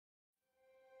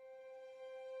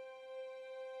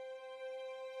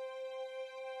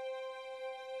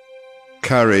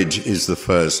Courage is the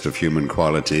first of human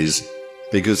qualities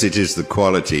because it is the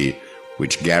quality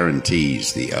which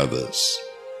guarantees the others.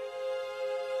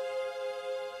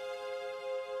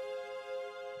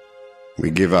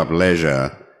 We give up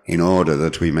leisure in order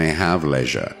that we may have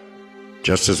leisure,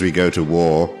 just as we go to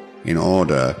war in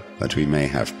order that we may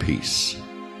have peace.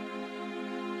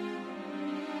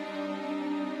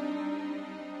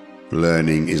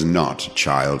 Learning is not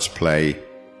child's play.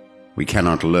 We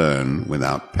cannot learn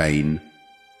without pain.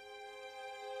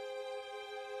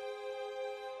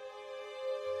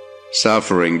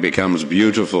 Suffering becomes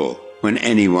beautiful when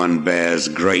anyone bears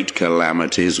great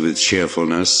calamities with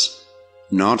cheerfulness,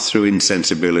 not through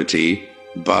insensibility,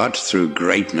 but through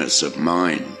greatness of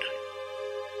mind.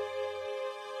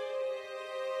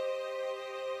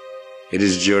 It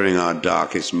is during our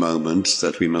darkest moments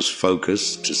that we must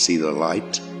focus to see the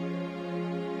light.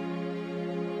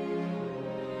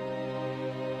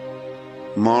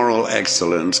 Moral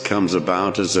excellence comes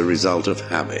about as a result of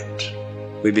habit.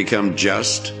 We become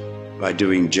just by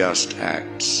doing just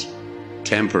acts,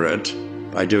 temperate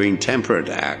by doing temperate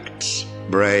acts,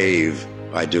 brave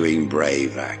by doing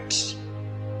brave acts.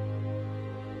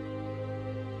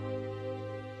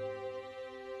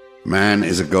 Man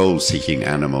is a goal-seeking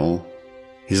animal.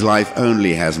 His life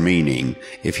only has meaning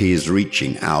if he is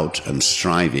reaching out and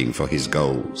striving for his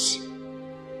goals.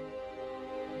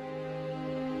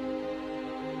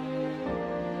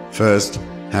 First,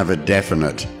 have a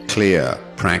definite, clear,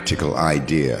 practical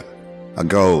idea, a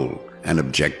goal, an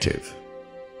objective.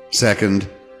 Second,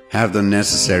 have the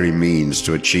necessary means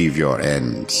to achieve your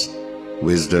ends: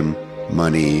 wisdom,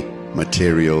 money,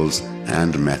 materials,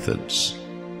 and methods.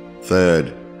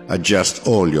 Third, adjust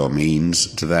all your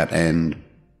means to that end.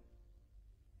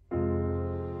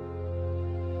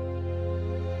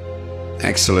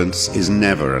 Excellence is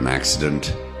never an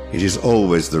accident. It is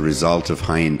always the result of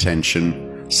high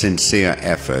intention, sincere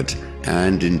effort,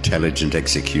 and intelligent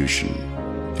execution.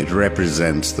 It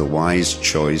represents the wise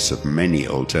choice of many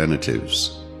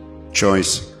alternatives.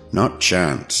 Choice, not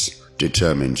chance,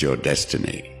 determines your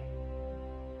destiny.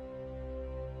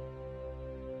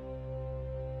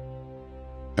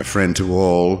 A friend to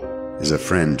all is a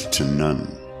friend to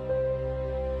none.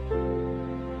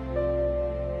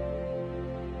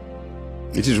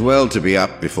 It is well to be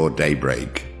up before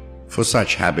daybreak, for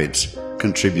such habits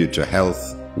contribute to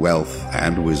health, wealth,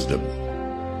 and wisdom.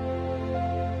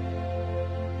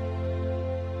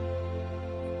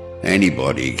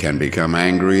 Anybody can become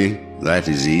angry, that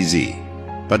is easy.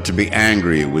 But to be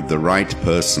angry with the right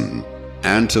person,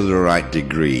 and to the right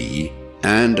degree,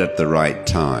 and at the right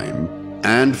time,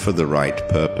 and for the right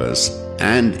purpose,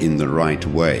 and in the right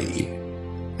way,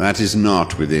 that is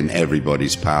not within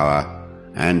everybody's power,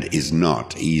 and is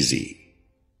not easy.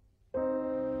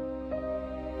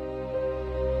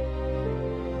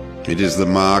 It is the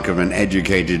mark of an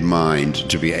educated mind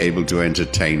to be able to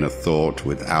entertain a thought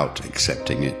without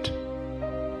accepting it.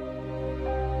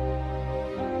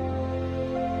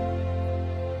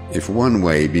 If one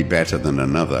way be better than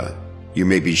another, you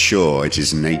may be sure it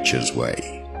is nature's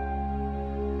way.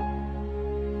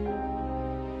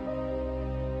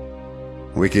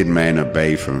 Wicked men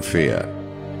obey from fear,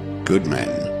 good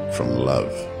men from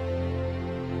love.